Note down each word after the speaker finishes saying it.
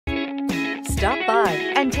Stop by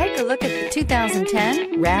and take a look at the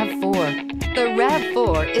 2010 RAV4. The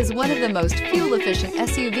RAV4 is one of the most fuel-efficient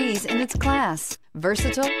SUVs in its class.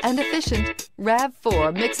 Versatile and efficient,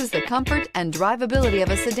 RAV4 mixes the comfort and drivability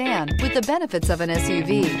of a sedan with the benefits of an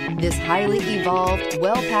SUV. This highly evolved,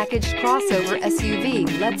 well-packaged crossover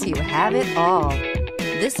SUV lets you have it all.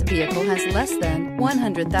 This vehicle has less than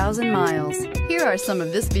 100,000 miles. Here are some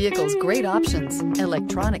of this vehicle's great options: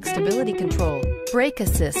 electronic stability control, brake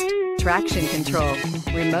assist, traction control,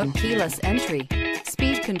 remote keyless entry,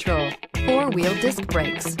 speed control, four-wheel disc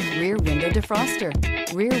brakes, rear window defroster,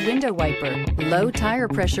 rear window wiper, low tire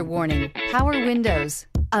pressure warning, power windows.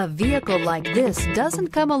 A vehicle like this doesn't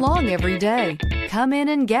come along every day. Come in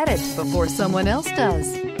and get it before someone else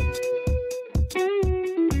does.